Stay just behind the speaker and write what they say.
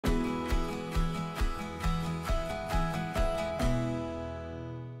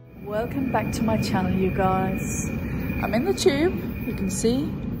Welcome back to my channel, you guys. I'm in the tube, you can see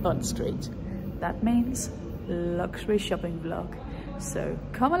Bond Street. That means luxury shopping vlog. So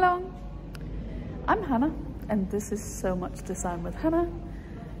come along. I'm Hannah and this is So Much Design with Hannah.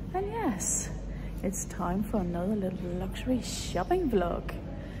 And yes, it's time for another little luxury shopping vlog.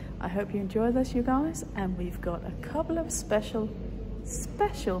 I hope you enjoy this, you guys. And we've got a couple of special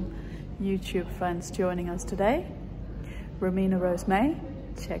YouTube friends joining us today. Romina Rose May,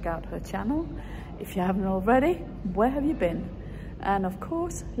 check out her channel. If you haven't already, where have you been? And of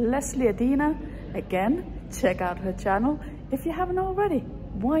course, Lesley and I, again, check out her channel. If you haven't already,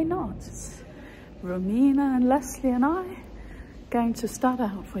 why not? Romina and Lesley and I going to start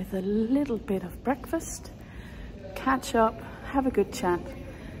out with a little bit of breakfast, catch up, have a good chat,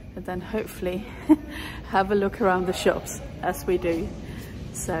 and then hopefully have a look around the shops as we do.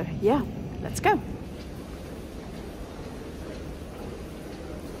 So yeah, let's go.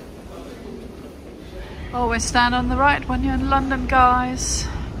 Always stand on the right when you're in London, guys,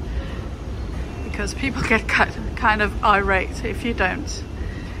 because people get kind of irate if you don't.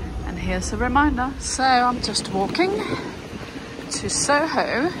 And here's a reminder. So I'm just walking to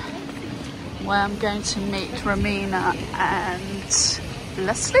Soho, where I'm going to meet Romina and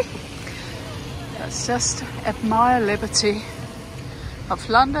Lesley. Let's just admire Liberty of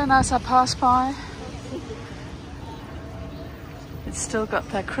London as I pass by. It's still got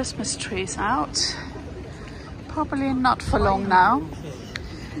their Christmas trees out. Probably not for long now.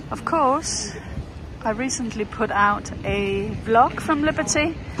 Of course, I recently put out a vlog from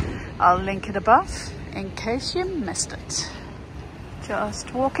Liberty. I'll link it above in case you missed it.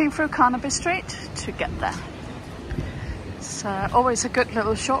 Just walking through Carnaby Street to get there. It's always a good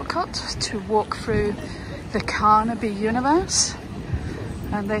little shortcut to walk through the Carnaby universe.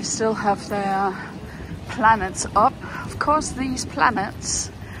 And they still have their planets up. Of course, these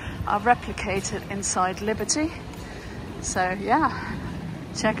planets are replicated inside Liberty. So yeah,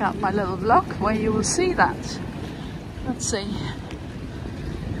 check out my little vlog where you will see that. Let's see.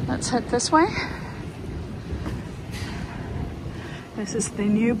 Let's head this way. This is the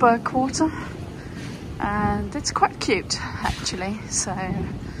Newburgh Quarter and it's quite cute actually. So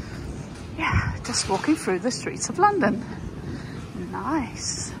yeah, just walking through the streets of London.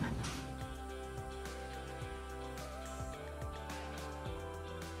 Nice.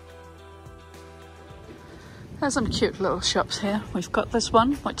 There's some cute little shops here. We've got this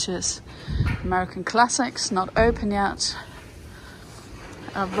one, which is American Classics, not open yet.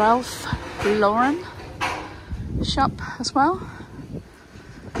 A Ralph Lauren shop as well.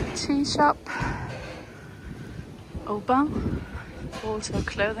 Tea shop. Aubin, also a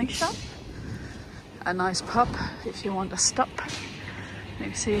clothing shop. A nice pub if you want to stop. You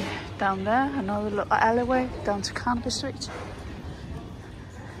can see down there another little alleyway down to Carnaby Street.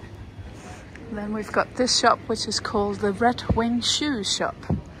 Then we've got this shop, which is called the Red Wing Shoe Shop.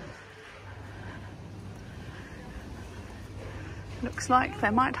 Looks like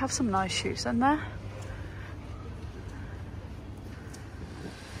they might have some nice shoes in there.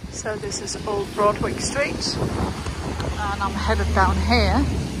 So this is Old Broadwick Street, and I'm headed down here.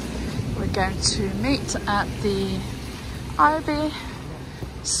 We're going to meet at the IVY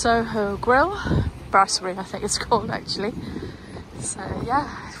SOHO Grill, Brasserie I think it's called actually. So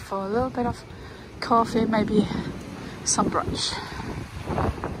yeah, for a little bit of coffee, maybe some brunch.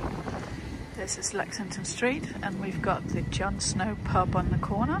 This is Lexington Street and we've got the Jon Snow pub on the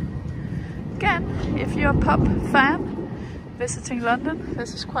corner. Again, if you're a pub fan visiting London,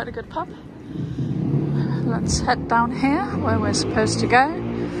 this is quite a good pub. Let's head down here where we're supposed to go.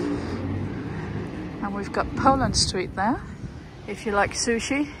 And we've got Poland Street there. If you like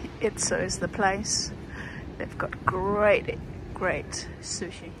sushi, Itso is the place. They've got great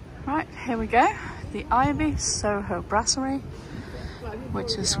sushi. Right, here we go. The IVY SOHO Brasserie,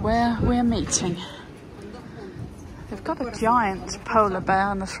 which is where we're meeting. They've got a giant polar bear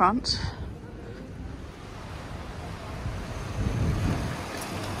on the front.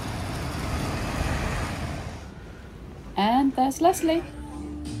 And there's Lesley.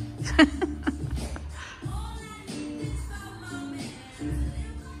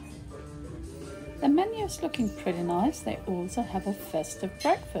 The menu is looking pretty nice. They also have a festive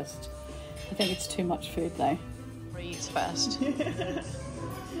breakfast. I think it's too much food though. Eat first. Well,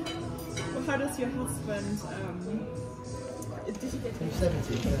 how does your husband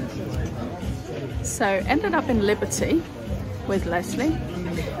So ended up in Liberty with Lesley.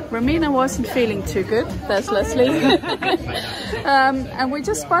 Romina wasn't feeling too good. There's Lesley. And we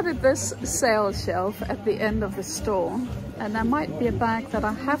just spotted this sale shelf at the end of the store. And there might be a bag that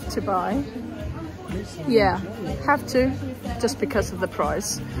I have to buy. Yeah, have to, just because of the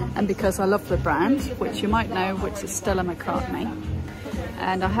price and because I love the brand, which you might know, which is Stella McCartney.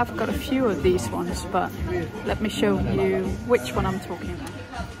 And I have got a few of these ones, but let me show you which one I'm talking about.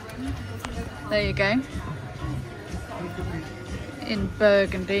 There you go. In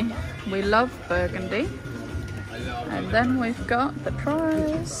burgundy. We love burgundy. And then we've got the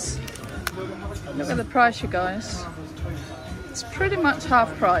price. Look at the price, you guys. It's pretty much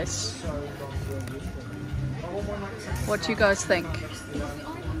half price. What do you guys think?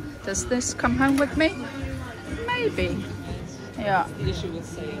 Does this come home with me? Maybe. Yeah. The issue with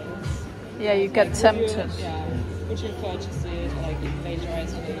sales. Yeah, you get tempted. Yeah. Would you purchase it, like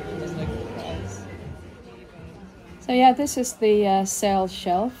plagiarize it and just like the price? So yeah, this is the sales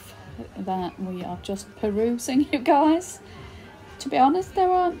shelf that we are just perusing, you guys. To be honest,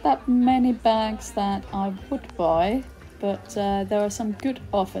 there aren't that many bags that I would buy, but there are some good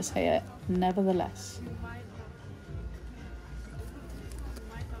offers here, nevertheless.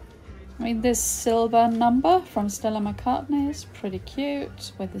 I mean, this silver number from Stella McCartney is pretty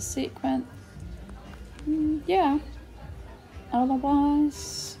cute with the sequin. Yeah.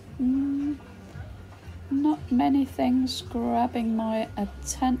 Otherwise, not many things grabbing my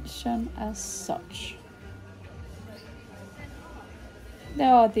attention as such.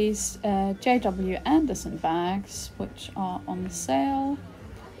 There are these J.W. Anderson bags, which are on sale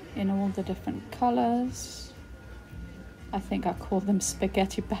in all the different colours. I think I called them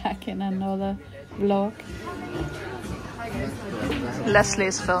spaghetti bag in another vlog. Lesley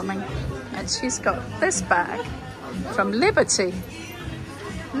is filming, and she's got this bag from Liberty.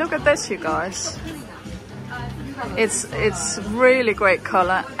 Look at this, you guys. It's really great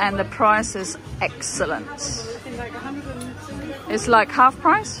color, and the price is excellent. It's like half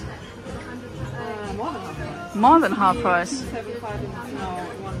price? More than half price.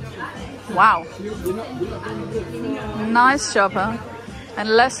 Wow. Nice shopper. And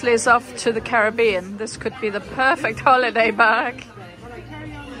Lesley is off to the Caribbean. This could be the perfect holiday bag.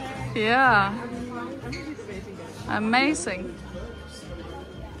 Yeah. Amazing.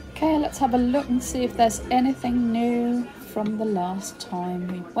 Okay, let's have a look and see if there's anything new from the last time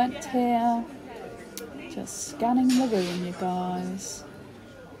we went here. Just scanning the room, you guys.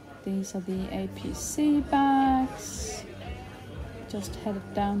 These are the APC bags. Just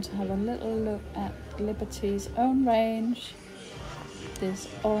headed down to have a little look at Liberty's own range. This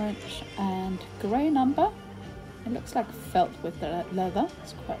orange and grey number. It looks like felt with the leather.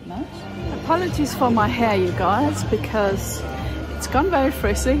 It's quite nice. Apologies for my hair, you guys, because it's gone very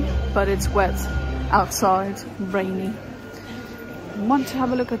frizzy, but it's wet outside, rainy. I want to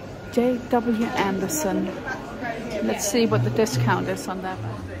have a look at J.W. Anderson. Let's see what the discount is on that.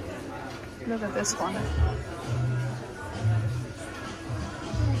 Look at this one.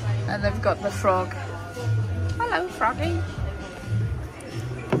 And they've got the frog. Hello, Froggy.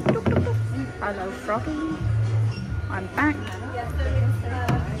 Hello, Froggy. I'm back.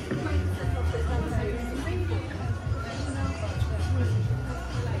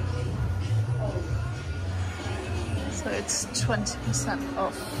 So it's 20%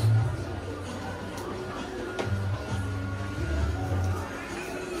 off.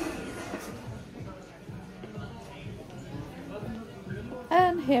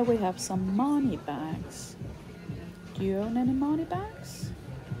 And here we have some Marni bags. Do you own any Marni bags?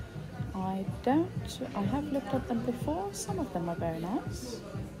 I don't. I have looked at them before. Some of them are very nice.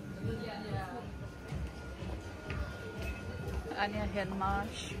 Anja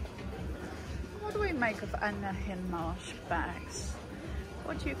Hindmarsh. What do we make of Anja Hindmarsh bags?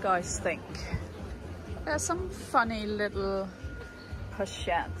 What do you guys think? There are some funny little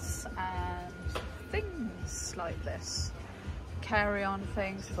pochettes and things like this. Carry-on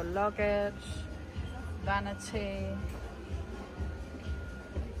things for luggage, vanity.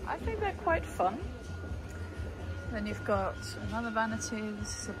 I think they're quite fun. Then you've got another vanity.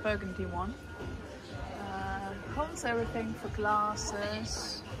 This is a burgundy one. Holds everything for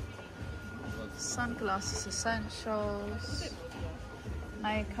glasses, sunglasses essentials,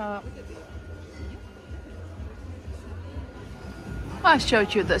 makeup. I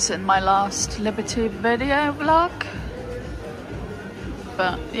showed you this in my last Liberty video vlog.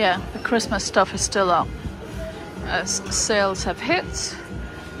 But yeah, the Christmas stuff is still up. As sales have hit.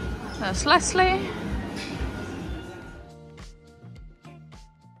 There's Lesley.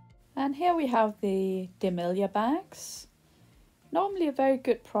 And here we have the D'Amelia bags. Normally a very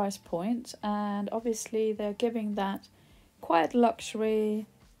good price point, and obviously they're giving that quiet luxury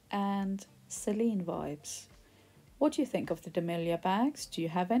and Celine vibes. What do you think of the D'Amelia bags? Do you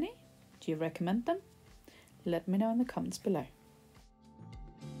have any? Do you recommend them? Let me know in the comments below.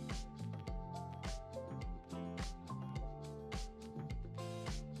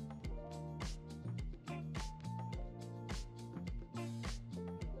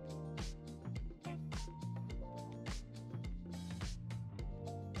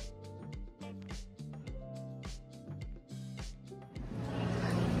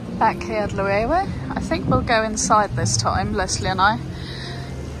 Back here at Loewe. I think we'll go inside this time, Lesley and I,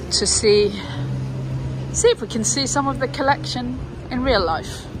 to see if we can see some of the collection in real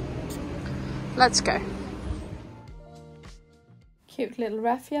life. Let's go. Cute little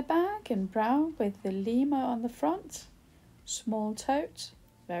raffia bag in brown with the lima on the front. Small tote,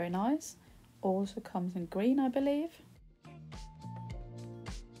 very nice. Also comes in green, I believe.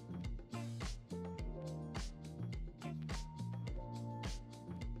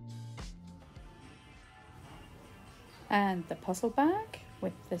 And the puzzle bag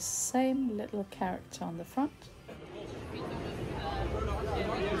with the same little character on the front.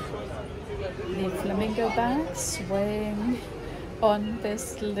 The flamingo bag swaying on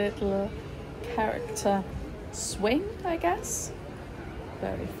this little character swing, I guess.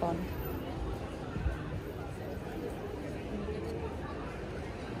 Very fun.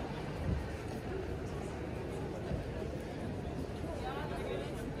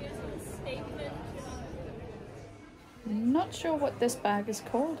 Not sure what this bag is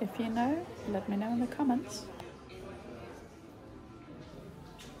called. If you know, let me know in the comments.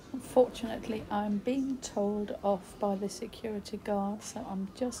 Unfortunately, I'm being told off by the security guard, so I'm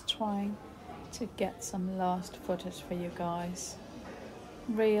just trying to get some last footage for you guys.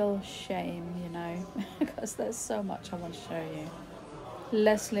 Real shame, you know, because there's so much I want to show you.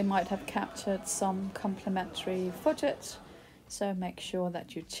 Lesley might have captured some complimentary footage, so make sure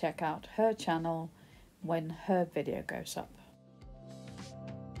that you check out her channel when her video goes up.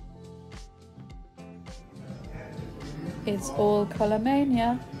 It's all color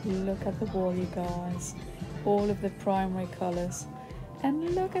mania. Look at the wall, you guys. All of the primary colors.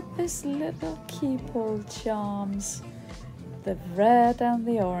 And look at this little keyhole charms. The red and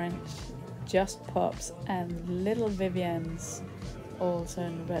the orange just pops, and little Vivian's also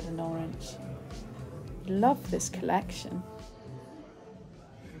in red and orange. Love this collection.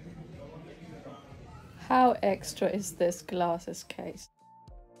 How extra is this glasses case?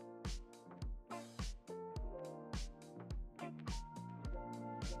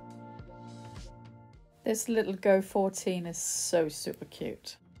 This little Go 14 is so super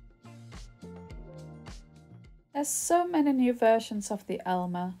cute. There's so many new versions of the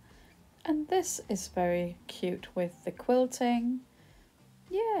Elma, and this is very cute with the quilting.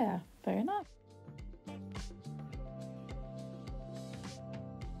 Yeah, very nice.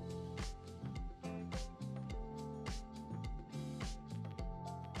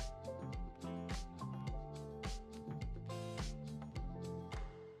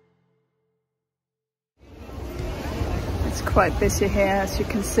 It's quite busy here, as you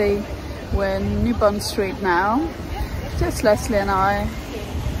can see. We're in New Bond Street now. Just Lesley and I.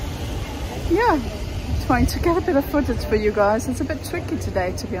 Yeah, trying to get a bit of footage for you guys. It's a bit tricky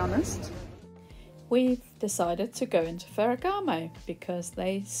today, to be honest. We've decided to go into Ferragamo because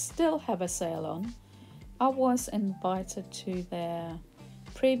they still have a sale on. I was invited to their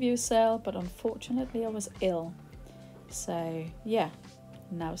preview sale, but unfortunately I was ill. So yeah,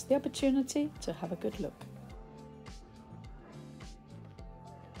 now's the opportunity to have a good look.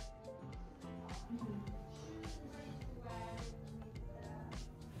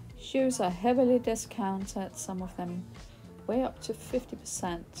 Shoes are heavily discounted, some of them way up to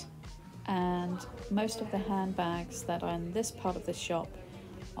 50%, and most of the handbags that are in this part of the shop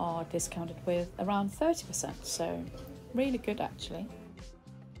are discounted with around 30%, so really good actually.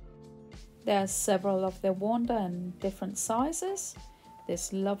 There's several of the Wanda in different sizes.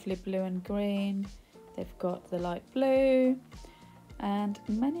 This lovely blue and green, they've got the light blue and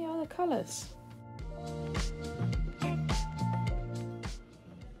many other colours.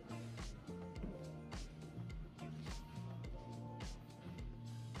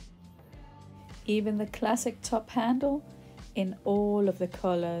 Even the classic top handle in all of the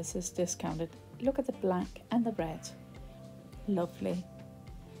colours is discounted. Look at the black and the red. Lovely.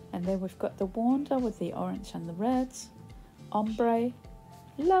 And then we've got the Wanda with the orange and the reds. Ombre.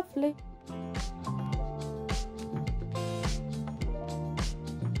 Lovely.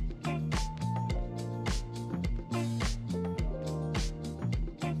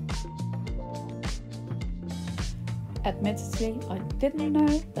 Admittedly, I didn't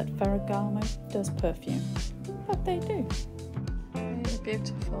know that Ferragamo does perfume, but they do. Really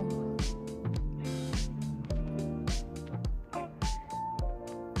beautiful.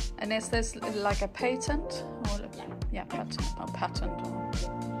 And is this like a patent? Or, yeah, patent, or patent. Or...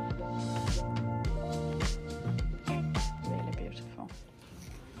 Really beautiful.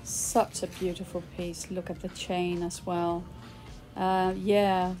 Such a beautiful piece. Look at the chain as well.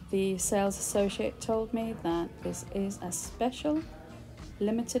 Yeah, the sales associate told me that this is a special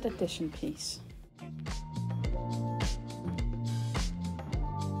limited edition piece.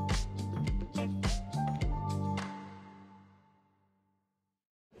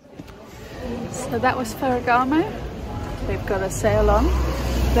 So that was Ferragamo. They've got a sale on.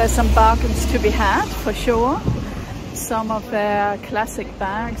 There's some bargains to be had for sure. Some of their classic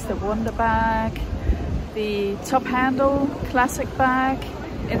bags, the Wonder bag, the top handle classic bag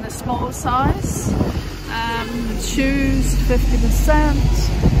in the small size. Shoes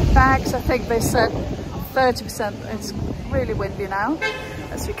 50%. Bags, I think they said 30%. It's really windy now,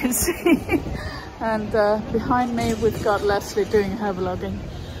 as you can see. And behind me we've got Lesley doing her vlogging.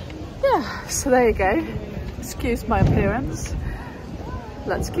 Yeah, so there you go. Excuse my appearance.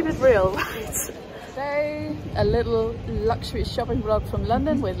 Let's keep it real, right? Today, a little luxury shopping vlog from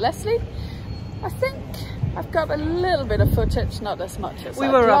London with Lesley. I think I've got a little bit of footage, not as much as we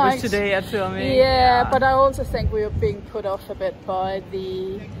were rubbish today at filming. Yeah, but I also think we were being put off a bit by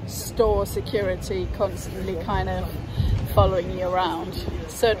the store security constantly kind of following you around.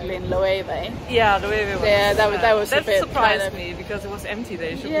 Certainly in Loewe. Yeah, Loewe was. Yeah, that was a bit. That surprised me because it was empty.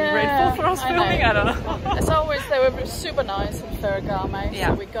 They should be yeah, grateful for us filming. I don't know. As always, they were super nice in Ferragamo,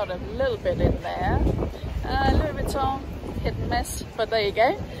 so we got a little bit in there. Louis Vuitton, hit and miss, but there you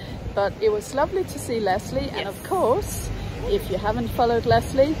go. But it was lovely to see Lesley, and of course, if you haven't followed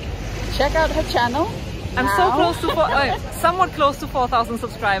Lesley, check out her channel. I'm so close to somewhat close to 4,000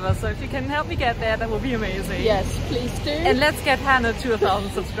 subscribers, so if you can help me get there, that would be amazing. Yes, please do. And let's get Hanne to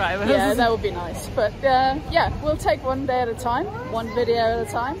 1,000 subscribers. Yeah, that would be nice. But yeah, we'll take one day at a time, one video at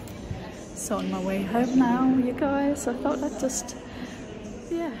a time. So on my way home now, you guys, I thought I'd just,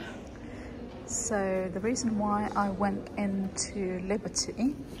 yeah. So the reason why I went into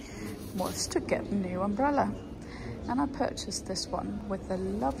Liberty was to get a new umbrella. And I purchased this one with the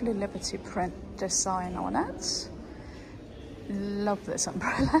lovely Liberty print design on it. Love this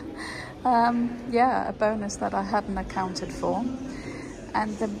umbrella. Yeah, a bonus that I hadn't accounted for.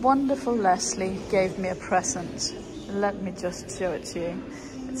 And the wonderful Lesley gave me a present. Let me just show it to you.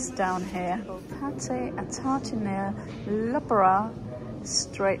 It's down here. Pâté à tartiner l'opéra,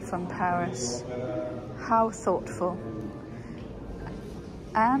 straight from Paris. How thoughtful.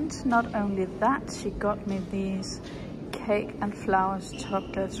 And not only that, she got me these cake and flowers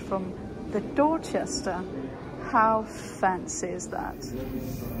chocolates from the Dorchester. How fancy is that?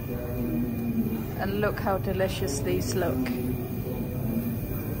 And look how delicious these look.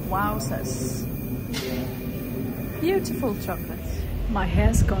 Wowzers. Beautiful chocolates. My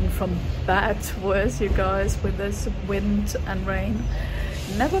hair's gone from bad to worse, you guys, with this wind and rain.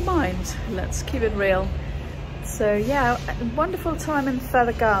 Never mind, let's keep it real. So yeah, a wonderful time in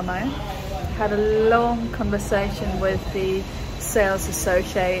Ferragamo. Had a long conversation with the sales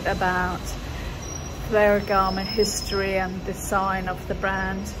associate about Ferragamo history and design of the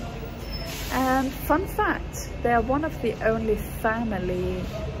brand. And fun fact, they are one of the only family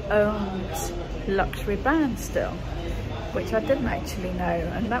owned luxury brands still, which I didn't actually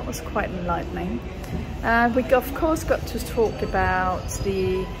know, and that was quite enlightening. We of course got to talk about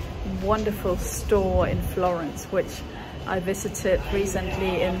the wonderful store in Florence, which I visited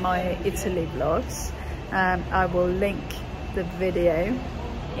recently in my Italy vlogs. I will link the video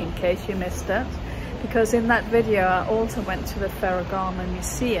in case you missed it, because in that video I also went to the Ferragamo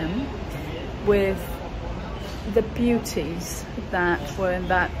Museum with the beauties that were in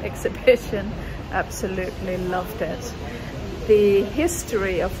that exhibition. Absolutely loved it. The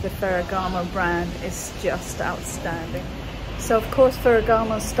history of the Ferragamo brand is just outstanding. So of course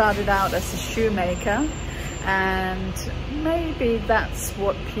Ferragamo started out as a shoemaker, and maybe that's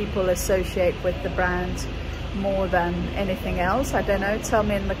what people associate with the brand more than anything else. I don't know, tell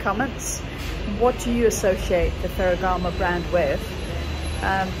me in the comments. What do you associate the Ferragamo brand with?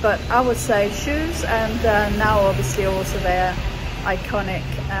 But I would say shoes, and now obviously also their iconic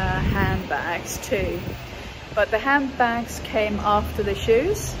handbags too. But the handbags came after the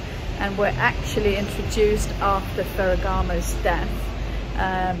shoes, and were actually introduced after Ferragamo's death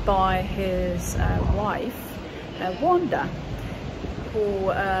by his wife, Wanda,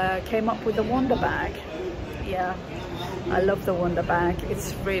 who came up with the Wanda bag. Yeah, I love the Wanda bag.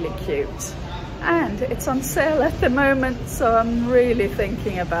 It's really cute. And it's on sale at the moment, so I'm really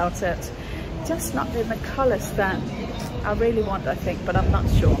thinking about it. Just not in the colors that I really want, I think, but I'm not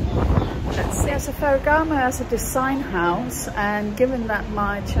sure. Let's see. So Ferragamo as a design house, and given that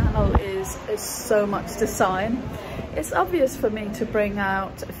my channel is so much design, it's obvious for me to bring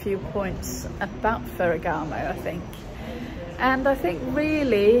out a few points about Ferragamo, I think. And I think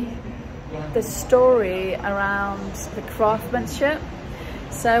really the story around the craftsmanship.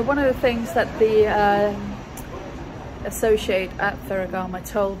 So one of the things that the associate at Ferragamo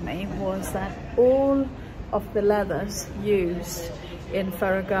told me was that all of the leathers used in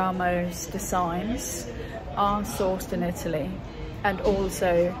Ferragamo's designs are sourced in Italy and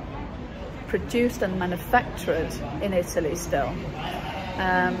also produced and manufactured in Italy still.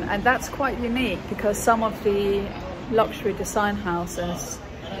 And that's quite unique because some of the luxury design houses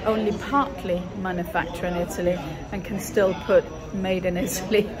only partly manufacture in Italy and can still put made in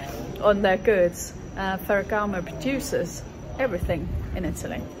Italy on their goods. Ferragamo produces everything in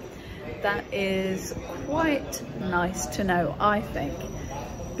Italy. That is quite nice to know, I think,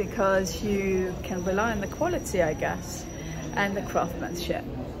 because you can rely on the quality, I guess, and the craftsmanship.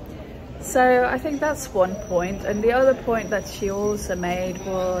 So I think that's one point. And the other point that she also made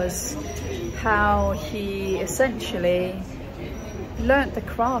was how he essentially learned the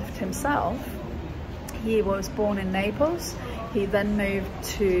craft himself. He was born in Naples. He then moved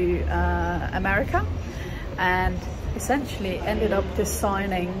to America and essentially ended up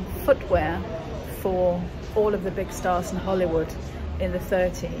designing footwear for all of the big stars in Hollywood in the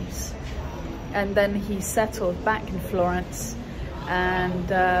 30s. And then he settled back in Florence,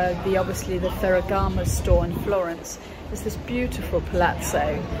 and obviously the Ferragamo store in Florence is this beautiful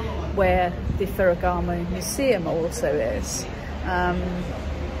palazzo where the Ferragamo Museum also is,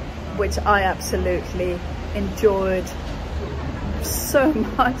 which I absolutely enjoyed so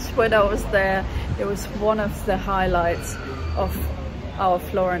much when I was there. It was one of the highlights of our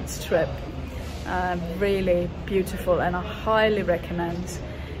Florence trip. Really beautiful, and I highly recommend,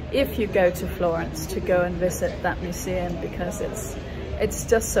 if you go to Florence, to go and visit that museum because it's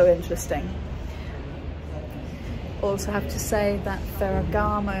just so interesting. Also have to say that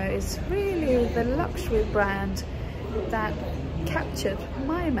Ferragamo is really the luxury brand that captured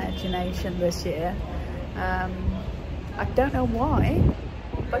my imagination this year. I don't know why,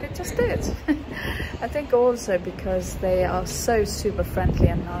 but it just did. I think also because they are so super friendly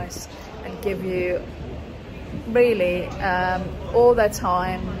and nice and give you really all their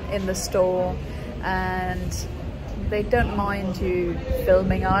time in the store, and they don't mind you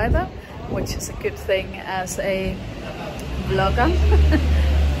filming either, which is a good thing as a vlogger.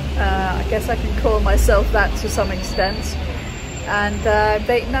 I guess I can call myself that to some extent. And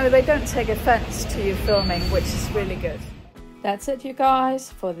they don't take offense to you filming, which is really good. That's it, you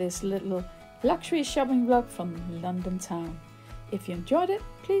guys, for this little luxury shopping vlog from London town. If you enjoyed it,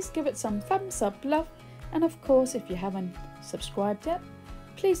 please give it some thumbs up love, and of course, if you haven't subscribed yet,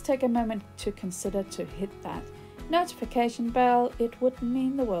 please take a moment to consider to hit that notification bell. It would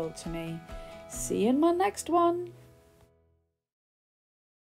mean the world to me. See you in my next one.